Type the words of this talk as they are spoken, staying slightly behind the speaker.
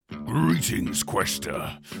Greetings,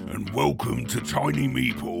 Quester, and welcome to Tiny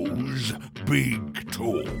Meeple's Big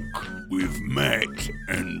Talk with Matt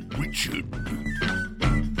and Richard.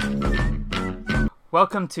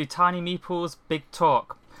 Welcome to Tiny Meeple's Big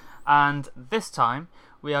Talk, and this time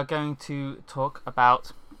we are going to talk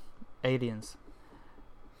about aliens.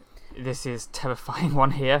 This is terrifying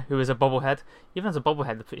one here, who is a bobblehead. Even as a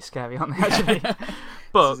bobblehead, they're pretty scary, aren't they, actually?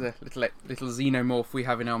 But this is a little xenomorph we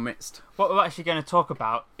have in our midst. what we're actually going to talk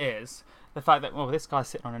about is the fact that, well, this guy's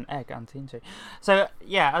sitting on an egg, isn't he? So,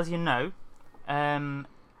 yeah, as you know,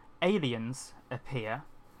 aliens appear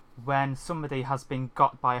when somebody has been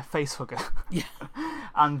got by a facehugger. Yeah.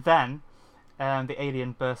 And then the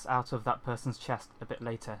alien bursts out of that person's chest a bit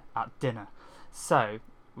later at dinner. So,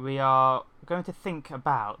 we are going to think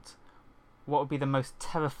about what would be the most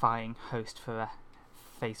terrifying host for a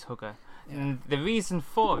facehugger. Yeah. And the reason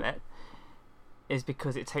for it is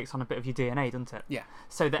because it takes on a bit of your DNA, doesn't it? Yeah.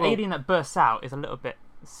 So the alien that bursts out is a little bit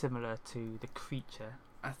similar to the creature.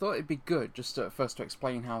 I thought it'd be good just at first to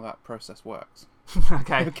explain how that process works.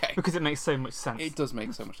 Okay. Okay. Because it makes so much sense. It does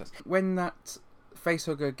make so much sense. When that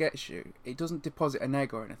facehugger gets you, it doesn't deposit an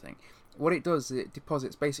egg or anything. What it does, it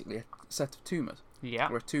deposits basically a set of tumours. Yeah.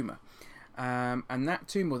 Or a tumour. And that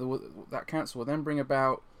tumour, that cancer, will then bring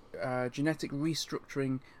about genetic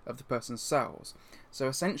restructuring of the person's cells. So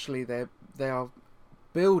essentially they are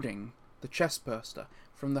building the chest burster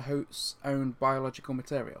from the host's own biological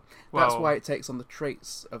material. That's Well, why it takes on the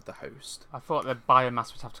traits of the host. I thought the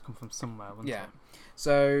biomass would have to come from somewhere, wouldn't Yeah. it?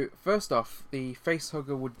 So first off, the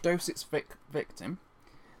facehugger would dose its victim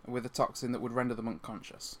with a toxin that would render them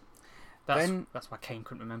unconscious. That's why Kane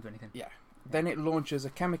couldn't remember anything. Yeah. Then it launches a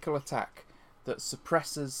chemical attack that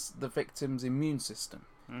suppresses the victim's immune system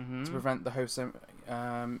to prevent the host,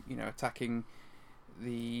 attacking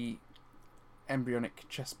the embryonic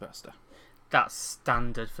chest burster. That's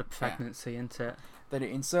standard for pregnancy, isn't it? Then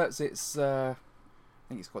it inserts its, I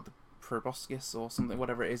think it's called the proboscis or something,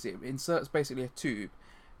 whatever it is. It inserts basically a tube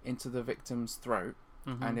into the victim's throat,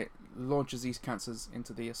 and it launches these cancers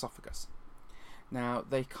into the esophagus. Now,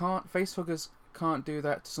 facehuggers can't do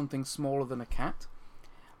that to something smaller than a cat.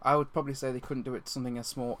 I would probably say they couldn't do it to something as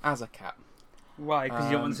small as a cat. Why? Because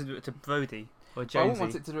you don't want to do it to Brody or Jonesy? I wouldn't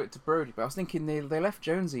want it to do it to Brody, but I was thinking they left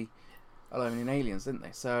Jonesy alone in Aliens, didn't they?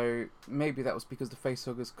 So maybe that was because the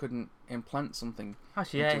facehuggers couldn't implant something.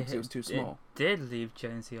 Actually, into him 'cause it was too small. It did leave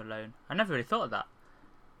Jonesy alone. I never really thought of that.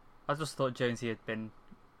 I just thought Jonesy had been,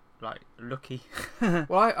 lucky.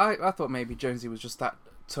 Well, I thought maybe Jonesy was just that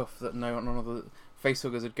tough that none of the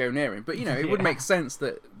facehuggers would go near him. But, it would make sense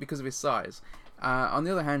that because of his size. On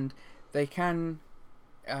the other hand, they can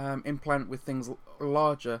implant with things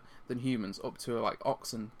larger than humans, up to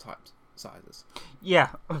oxen type sizes.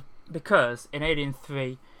 Yeah, because in Alien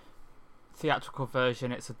 3 theatrical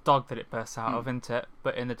version, it's a dog that it bursts out of, isn't it?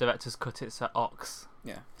 But in the director's cut, it's an ox.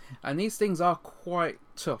 Yeah, and these things are quite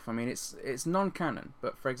tough. I mean, it's non-canon,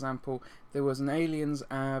 but for example, there was an Aliens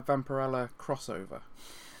Vampirella crossover,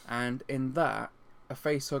 and in that, a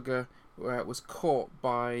facehugger was caught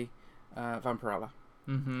by Vampirella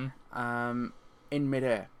in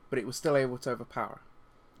midair, but it was still able to overpower.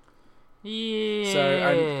 Yeah. So,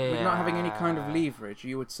 and with not having any kind of leverage,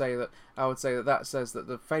 I would say that says that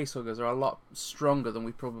the facehuggers are a lot stronger than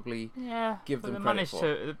we probably give them credit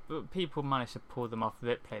for. People managed to pull them off the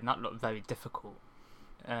ripley, and that looked very difficult.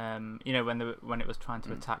 When it was trying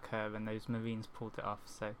to attack her, and those Marines pulled it off.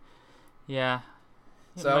 So, yeah.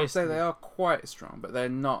 So I would say they are quite strong, but they're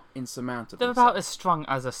not insurmountable. They're about as strong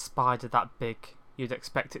as a spider that big you'd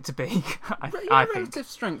expect it to be. I think. Relative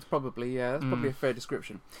strength, probably. Yeah, that's probably a fair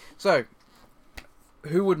description. So,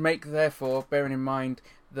 who would make, therefore, bearing in mind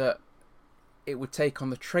that it would take on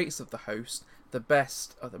the traits of the host, the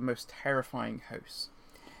best or the most terrifying hosts?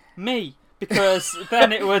 Me, because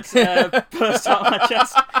then it would burst out of my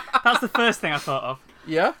chest. That's the first thing I thought of.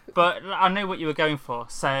 Yeah? But I know what you were going for,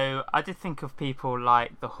 so I did think of people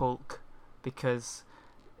like the Hulk, because,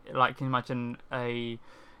 can you imagine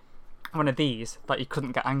one of these that you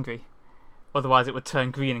couldn't get angry, otherwise it would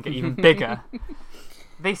turn green and get even bigger.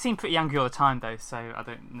 They seem pretty angry all the time, though, so I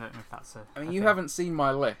don't know if that's a. I mean, you haven't seen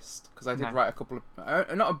my list because I did write a couple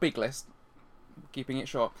of, not a big list, keeping it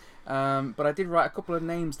short, but I did write a couple of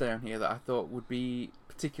names down here that I thought would be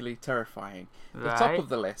particularly terrifying. The top of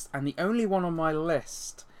the list, and the only one on my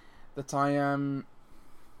list that I am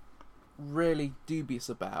really dubious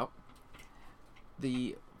about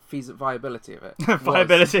the viability of it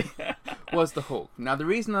was the Hulk. Now, the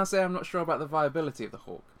reason I say I'm not sure about the viability of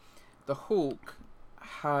the Hulk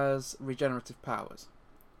has regenerative powers.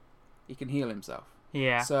 He can heal himself.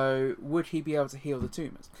 Yeah. So would he be able to heal the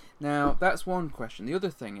tumours? Now, that's one question. The other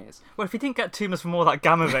thing is... Well, if he didn't get tumours from all that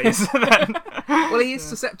gamma rays, then... Well, he is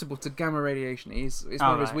susceptible to gamma radiation. It's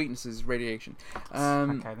one of his weaknesses is radiation.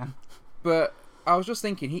 Okay, then. But I was just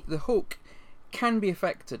thinking, the Hulk can be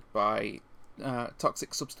affected by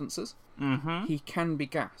toxic substances. Mm-hmm. He can be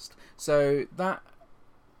gassed. So that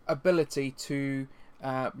ability to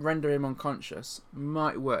render him unconscious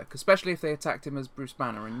might work, especially if they attacked him as Bruce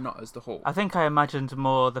Banner and not as the Hulk. I think I imagined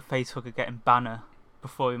more the facehugger getting Banner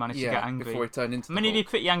before he managed to get angry. Before he turned into the he'd be Hulk.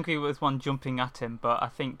 pretty angry with one jumping at him, but I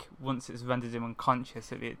think once it's rendered him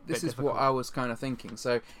unconscious, it'd be a bit This is difficult. what I was kind of thinking.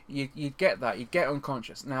 So you'd get that, you'd get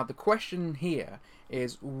unconscious. Now the question here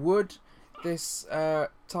is, would this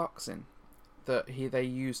toxin that they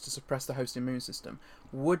use to suppress the host immune system,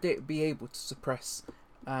 would it be able to suppress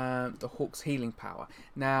the Hulk's healing power?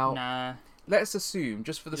 Now, Nah. Let's assume,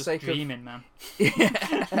 just for the sake dreaming, man.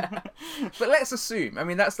 Yeah. But let's assume, I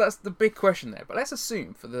mean, that's the big question there, but let's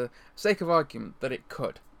assume, for the sake of argument, that it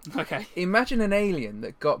could. Okay. Imagine an alien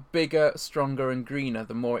that got bigger, stronger, and greener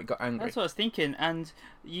the more it got angry. That's what I was thinking, and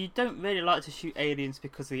you don't really like to shoot aliens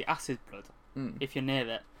because of the acid blood, if you're near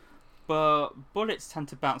it. But bullets tend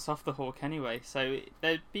to bounce off the Hulk anyway, so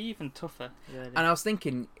they'd be even tougher. Really. And I was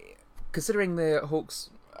thinking, considering the Hulk's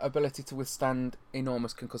ability to withstand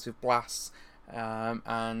enormous concussive blasts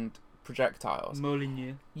and projectiles,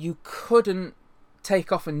 Molyneux. You couldn't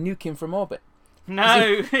take off and nuke him from orbit.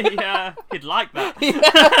 No, yeah, he'd like that.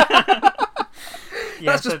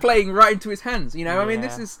 That's just playing right into his hands, you know. Yeah. I mean,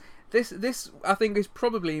 this I think is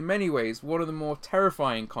probably in many ways one of the more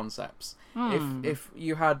terrifying concepts. If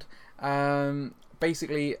you had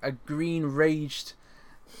basically a green raged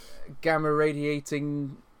gamma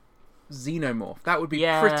radiating xenomorph, that would be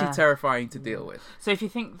pretty terrifying to deal with. So if you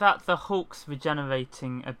think that the Hulk's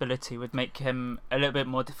regenerating ability would make him a little bit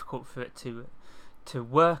more difficult for it to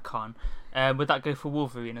work on, would that go for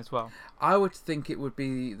Wolverine as well? I would think it would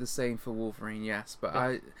be the same for Wolverine, yes,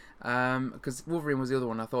 but because Wolverine was the other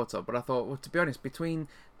one I thought of, but I thought, well, to be honest, between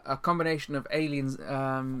a combination of aliens,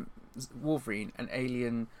 Wolverine and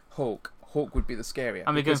alien Hulk would be the scarier.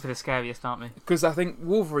 And we're going for the scariest, aren't we? Because I think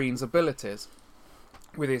Wolverine's abilities,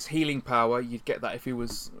 with his healing power, you'd get that if he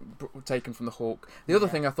was taken from the Hulk. The other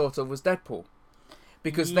thing I thought of was Deadpool.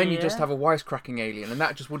 Because then you just have a wisecracking alien, and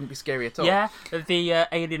that just wouldn't be scary at all. Yeah, the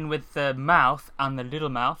alien with the mouth and the little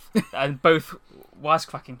mouth, and both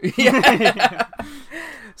wisecracking. Yeah.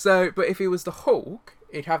 So, but if he was the Hulk,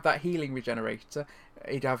 he'd have that healing regenerator.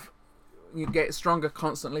 You'd get stronger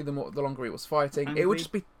constantly the longer he was fighting. Angry. It would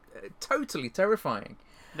just be totally terrifying.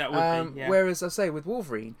 That would be, yeah. Whereas, I say, with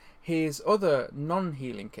Wolverine, his other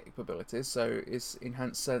non-healing capabilities, so his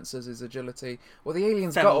enhanced senses, his agility, well, the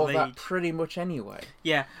alien's got all that pretty much anyway.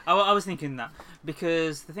 Yeah, I was thinking that,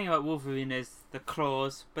 because the thing about Wolverine is the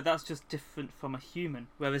claws, but that's just different from a human,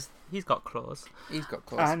 whereas he's got claws. He's got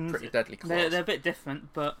claws, pretty deadly claws. They're a bit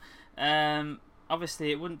different, but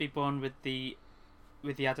obviously it wouldn't be born with the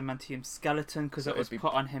adamantium skeleton, because it was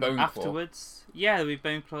put on him afterwards. Yeah, there would be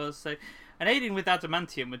bone claws, so an alien with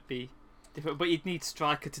adamantium would be different, but you'd need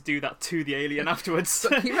Stryker to do that to the alien afterwards. So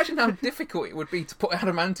can you imagine how difficult it would be to put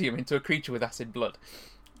adamantium into a creature with acid blood?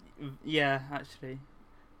 Yeah, actually.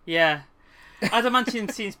 Yeah. Adamantium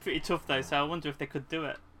seems pretty tough though, so I wonder if they could do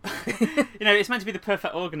it. You know, it's meant to be the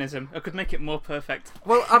perfect organism. I could make it more perfect.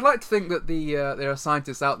 Well, I'd like to think that there are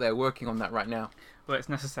scientists out there working on that right now. Well, it's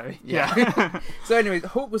necessary. Yeah. So anyway,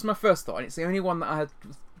 Hulk was my first thought, and it's the only one that I had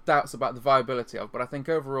doubts about the viability of, but I think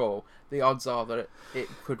overall the odds are that it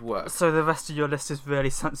could work. So the rest of your list is really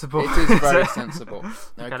sensible. It is very sensible.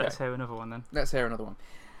 Okay, let's hear another one then. Let's hear another one.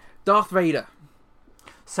 Darth Vader.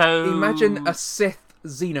 So imagine a Sith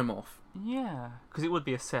xenomorph. Yeah, because it would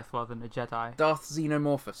be a Sith rather than a Jedi. Darth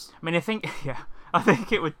Xenomorphus. I mean, I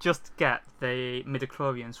think it would just get the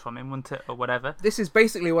midichlorians from him, wouldn't it, or whatever. This is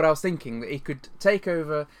basically what I was thinking, that he could take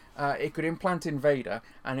over, it could implant in Vader,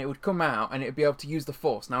 and it would come out, and it would be able to use the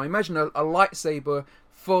Force. Now imagine a lightsaber,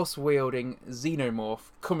 Force-wielding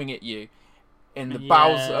xenomorph coming at you in the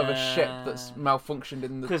bowels of a ship that's malfunctioned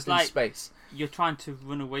in space. You're trying to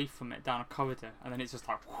run away from it down a corridor, and then it's just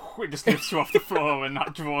like, it just lifts you off the floor, and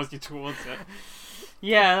that draws you towards it.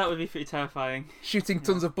 Yeah, that would be pretty terrifying. Shooting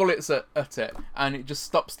tons of bullets at it, and it just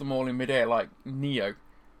stops them all in midair, like Neo.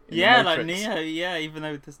 Yeah, like Neo. Yeah, even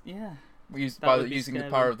though using the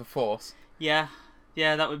power of the Force. Yeah,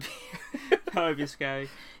 that would be scary.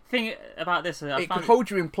 Thing about this, it could hold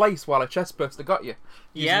you in place while a chest burster got you.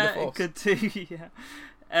 Yeah, the Force. It could too.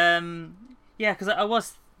 Yeah, because I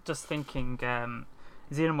was just thinking,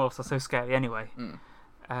 xenomorphs are so scary anyway.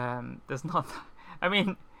 There's not. I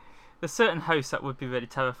mean, there's certain hosts that would be really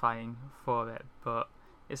terrifying for it, but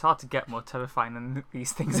it's hard to get more terrifying than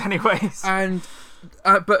these things, anyways. And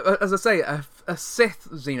but as I say, a Sith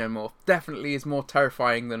xenomorph definitely is more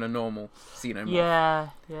terrifying than a normal xenomorph. Yeah.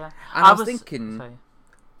 And I was thinking, sorry.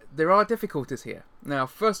 there are difficulties here. Now,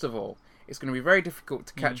 first of all, it's going to be very difficult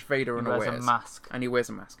to catch Vader unawares. He wears a mask. And he wears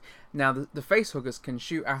a mask. Now, the face huggers can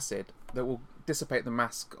shoot acid that will dissipate the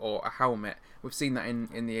mask or a helmet. We've seen that in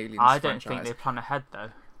the Aliens I franchise. don't think they plan ahead,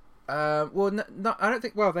 though. Well, no, I don't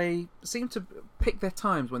think. Well, they seem to pick their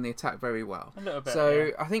times when they attack very well. A little bit. So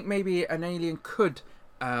yeah. I think maybe an alien could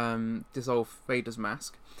dissolve Vader's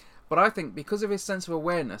mask, but I think because of his sense of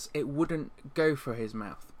awareness, it wouldn't go for his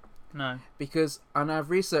mouth. No. Because, and I've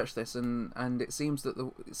researched this, and it seems that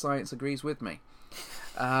the science agrees with me.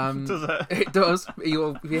 Does it? It does.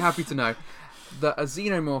 You'll be happy to know that a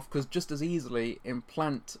xenomorph could just as easily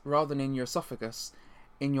implant, rather than in your esophagus,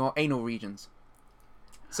 in your anal regions.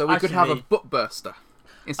 So we could have a butt burster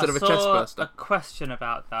instead of a chest burster. I saw a question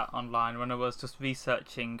about that online when I was just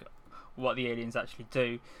researching what the aliens actually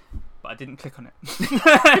do, but I didn't click on it.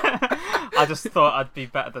 I just thought I'd be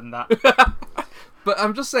better than that. But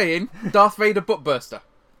I'm just saying, Darth Vader butt burster.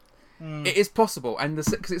 It is possible, and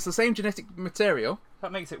because it's the same genetic material,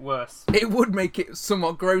 that makes it worse. it would make it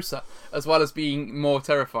somewhat grosser, as well as being more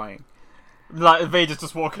terrifying. Like Vader's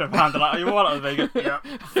just walking around, and like, "Are you all right, Vader?" Yeah,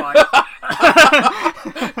 fine.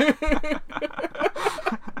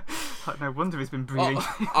 Like, no wonder he's been breathing.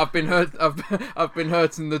 Oh, I've been hurt. I've been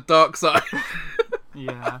hurt in the dark side.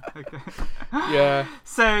 Yeah. Okay. Yeah.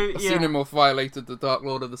 So A xenomorph violated the Dark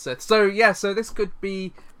Lord of the Sith. So yeah. So this could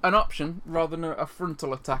be an option rather than a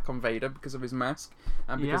frontal attack on Vader because of his mask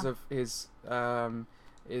and because of his well,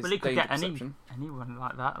 he could get anyone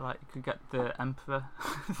like that. Like, you could get the Emperor.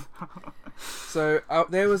 So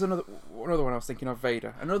there was another one I was thinking of,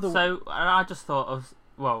 Vader. So I just thought of,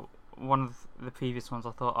 well, one of the previous ones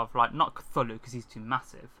I thought of, like, not Cthulhu because he's too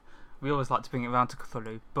massive. We always like to bring it around to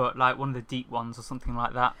Cthulhu, but like one of the deep ones or something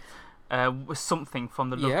like that. Was something from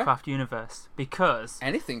the Lovecraft universe, because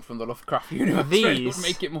anything from the Lovecraft universe would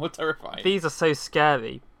make it more terrifying. These are so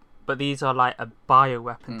scary, but these are like a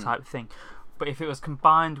bioweapon type thing. But if it was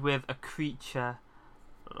combined with a creature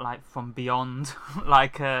like from beyond,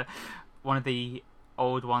 like one of the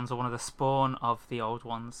old ones or one of the spawn of the old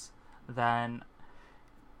ones, then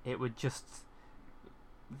it would just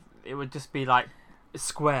be like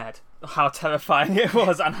squared how terrifying it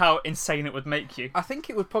was and how insane it would make you. I think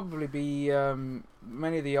it would probably be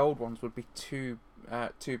many of the old ones would be too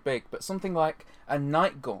big, but something like a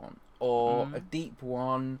Nightgaunt or a Deep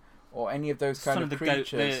One or any of those kind of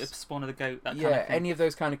creatures. The spawn of the goat, that yeah, kind of thing. any of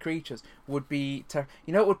those kind of creatures would be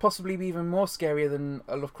you know, it would possibly be even more scarier than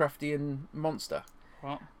a Lovecraftian monster.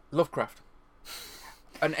 What? Lovecraft.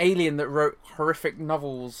 An alien that wrote horrific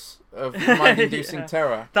novels of mind-inducing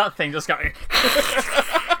terror. That thing just got me.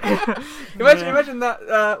 Imagine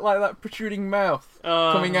that, like that protruding mouth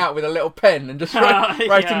coming out with a little pen and just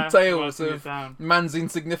writing tales of man's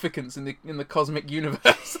insignificance in the cosmic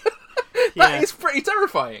universe. That is pretty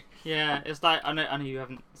terrifying. Yeah, it's like, I know you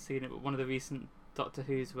haven't seen it, but one of the recent Doctor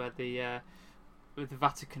Who's where with the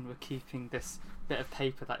Vatican were keeping this bit of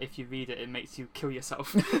paper that if you read it, it makes you kill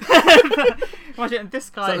yourself. Imagine this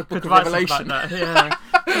guy could write something like that.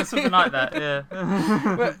 Yeah, something like that. Yeah.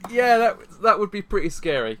 But yeah, that would be pretty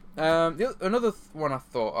scary. Another one I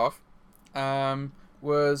thought of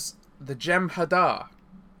was the Jem'Hadar.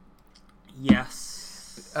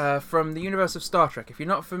 Yes. From the universe of Star Trek. If you're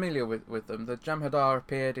not familiar with them, the Jem'Hadar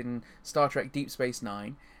appeared in Star Trek Deep Space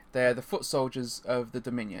Nine. They're the foot soldiers of the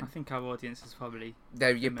Dominion. I think our audience is probably...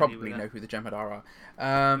 You probably know who the Jem'Hadar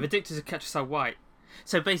are. Addicted to Catch White.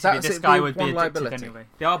 So basically, this guy would be addicted anyway.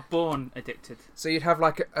 They are born addicted. So you'd have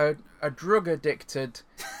like a drug-addicted,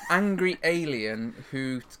 angry alien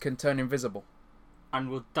who can turn invisible. And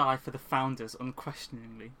will die for the founders,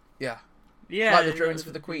 unquestioningly. Yeah. Yeah, like the drones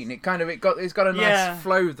for the Queen. It's got a nice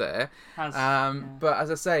flow there. But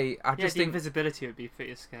as I say, I just think invisibility would be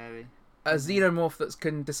pretty scary. A xenomorph that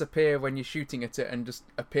can disappear when you're shooting at it and just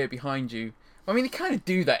appear behind you. I mean, they kind of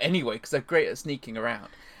do that anyway because they're great at sneaking around.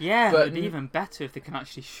 Yeah, but it'd be even better if they can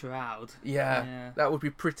actually shroud. Yeah, that would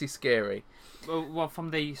be pretty scary. Well,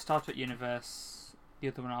 from the Star Trek universe, the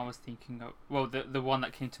other one I was thinking of, well, the one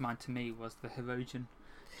that came to mind to me was the Hirogen,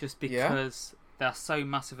 just because they're so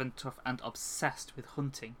massive and tough and obsessed with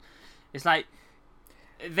hunting. It's like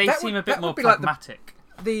they seem a bit more pragmatic.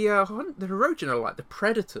 Like the Hirogen are like the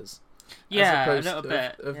predators. Yeah, as opposed a little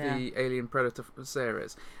bit of the Alien Predator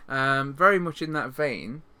series. Very much in that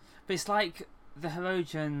vein. But it's like the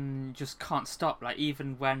Hirogen just can't stop. Like,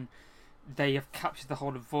 even when they have captured the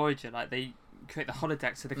whole of Voyager, like they create the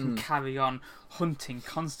holodeck so they can carry on hunting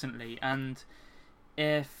constantly. And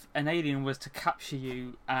if an alien was to capture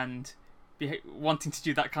you and be wanting to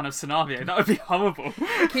do that kind of scenario, that would be horrible.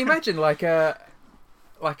 Can you imagine like a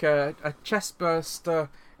chestburster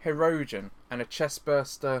Hirogen and a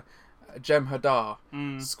chestburster Jem'Hadar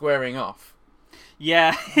squaring off?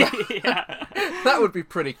 Yeah. That would be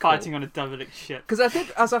pretty cool. Fighting on a Dalek ship. Because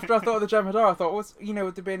after I thought of the Jem'Hadar, I thought, would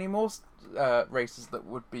there be any more races that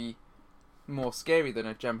would be more scary than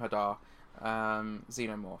a Jem'Hadar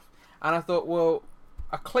xenomorph? And I thought, well,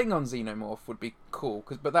 a Klingon xenomorph would be cool,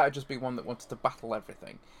 but that would just be one that wanted to battle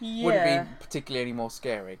everything. Yeah. Wouldn't be particularly any more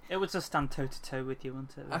scary. It would just stand toe to toe with you,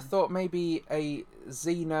 wouldn't it? Really? I thought maybe a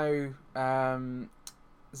Xenoborg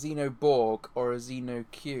or a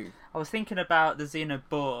Xeno-Q. I was thinking about the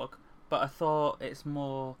Xenoborg, but I thought it's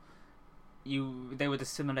more they would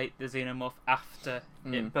assimilate the xenomorph after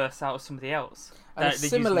it bursts out of somebody else. An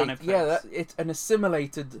assimilated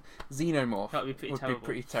xenomorph that would be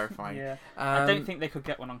pretty terrifying. Yeah. I don't think they could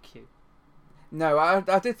get one on Q. No, I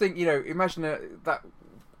did think, imagine that.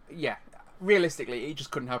 Yeah, realistically, it just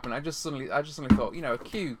couldn't happen. I just suddenly thought, a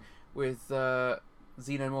Q with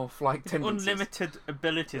xenomorph-like tendencies, unlimited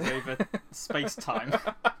abilities over space-time.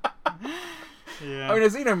 Yeah. I mean, a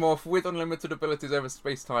xenomorph with unlimited abilities over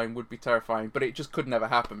space-time would be terrifying, but it just could never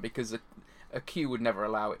happen because a Q would never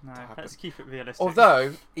allow it to happen. Let's keep it realistic.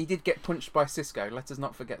 Although, he did get punched by Cisco, let us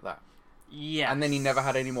not forget that. Yes. And then he never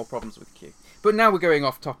had any more problems with Q. But now we're going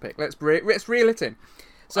off topic. Let's reel it in.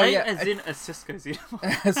 So a Cisco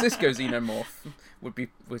xenomorph. A Cisco xenomorph would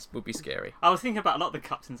be scary. I was thinking about a lot of the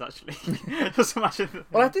captains, actually. Just imagine.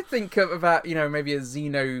 Well, I did think about, maybe a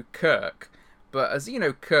Xeno Kirk. But a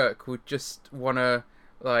Xeno Kirk would just want to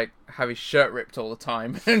have his shirt ripped all the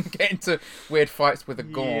time and get into weird fights with a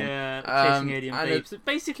Gorn. Yeah, chasing alien babes.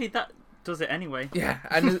 Basically, that does it anyway. Yeah,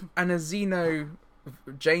 and a Xeno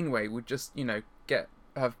Janeway would just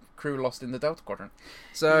have crew lost in the Delta Quadrant.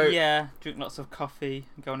 So yeah, drink lots of coffee,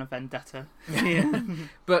 go on a vendetta. Yeah,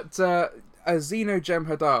 but a Xeno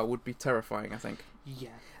Jem'Hadar would be terrifying, I think. Yeah,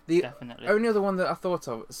 definitely. The only other one that I thought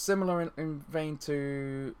of, similar in vein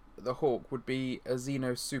to the Hawk, would be a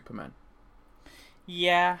Xeno Superman.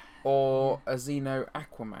 Yeah. Or a Xeno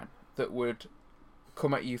Aquaman that would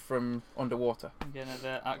come at you from underwater. The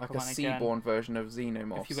Aquaman, like a seaborne version of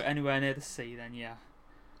Xenomorphs. If you were anywhere near the sea, then yeah.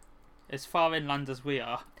 As far inland as we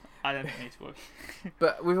are, I don't need to worry.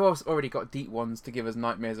 But we've already got deep ones to give us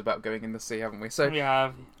nightmares about going in the sea, haven't we? So we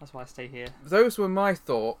have. That's why I stay here. Those were my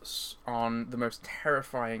thoughts on the most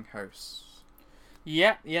terrifying hosts.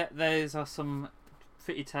 Yeah, those are some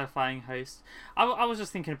pretty terrifying hosts. I was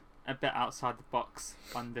just thinking a bit outside the box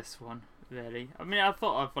on this one, really. I mean, I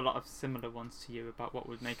thought of a lot of similar ones to you about what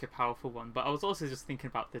would make a powerful one, but I was also just thinking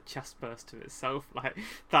about the chest burster itself, like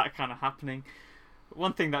that kind of happening.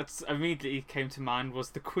 One thing that immediately came to mind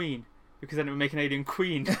was the Queen, because then it would make an alien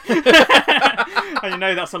queen. And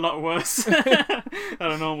that's a lot worse than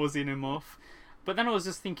a normal xenomorph. But then I was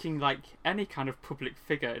just thinking, any kind of public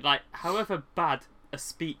figure, however bad a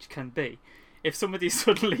speech can be, if somebody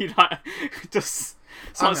suddenly just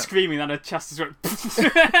starts screaming and her chest is going,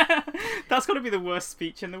 that's got to be the worst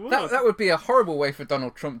speech in the world. That would be a horrible way for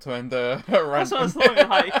Donald Trump to end a rant. That's what I was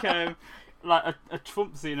thinking, a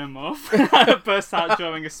Trump xenomorph bursts out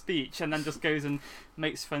during a speech and then just goes and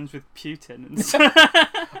makes friends with Putin.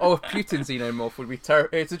 Oh, a Putin xenomorph would be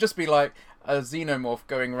terrible. It would just be like a xenomorph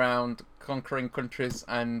going around conquering countries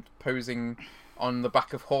and posing on the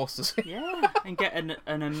back of horses. Yeah, and get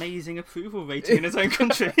an amazing approval rating in his own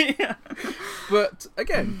country. But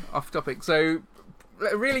again, off topic. So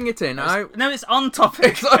reeling it in, no, it's on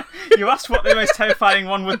topic. You asked what the most terrifying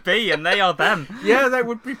one would be, and they are them. Yeah, that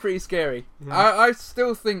would be pretty scary. Yeah. I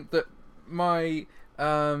still think that my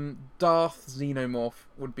Darth Xenomorph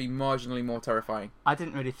would be marginally more terrifying. I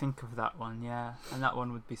didn't really think of that one, yeah, and that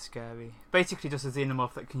one would be scary. Basically, just a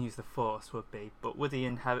Xenomorph that can use the Force would be, but would he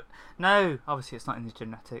inherit? No, obviously it's not in his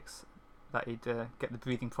genetics that he'd get the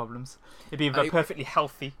breathing problems. It'd be a perfectly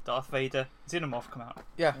healthy Darth Vader Xenomorph come out.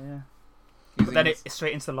 Yeah. But then it's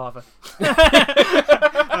straight into the lava. And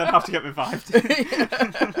then have to get revived.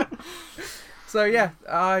 So yeah,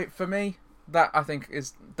 for me, that I think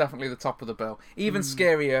is definitely the top of the bill. Even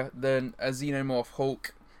scarier than a Xenomorph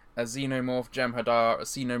Hulk, a Xenomorph Jem'Hadar, a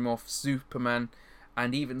Xenomorph Superman,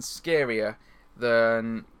 and even scarier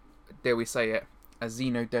than, dare we say it, a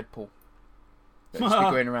Xeno Deadpool. That just be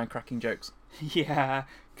going around cracking jokes. Yeah,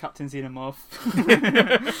 Captain Xenomorph.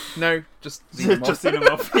 No, just Xenomorph. Just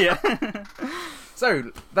Xenomorph, yeah.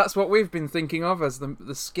 So, that's what we've been thinking of as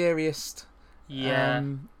the scariest... Yeah.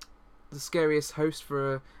 The scariest host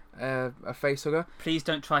for a facehugger. Please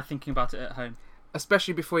don't try thinking about it at home.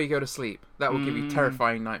 Especially before you go to sleep. That will give you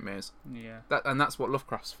terrifying nightmares. Yeah. And that's what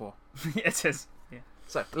Lovecraft's for. It is. Yeah.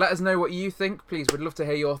 So let us know what you think. Please, we'd love to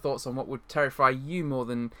hear your thoughts on what would terrify you more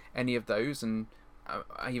than any of those. And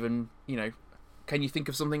even, can you think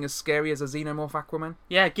of something as scary as a xenomorph Aquaman?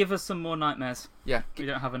 Yeah, give us some more nightmares. Yeah. We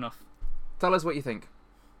don't have enough. Tell us what you think.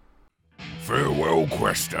 Farewell,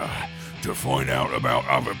 Quester. To find out about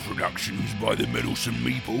other productions by the Meddlesome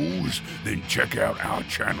Meeples, then check out our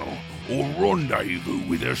channel or rendezvous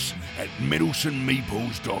with us at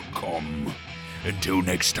meddlesomemeeples.com. Until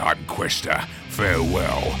next time, Quester,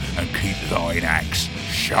 farewell and keep thine axe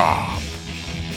sharp.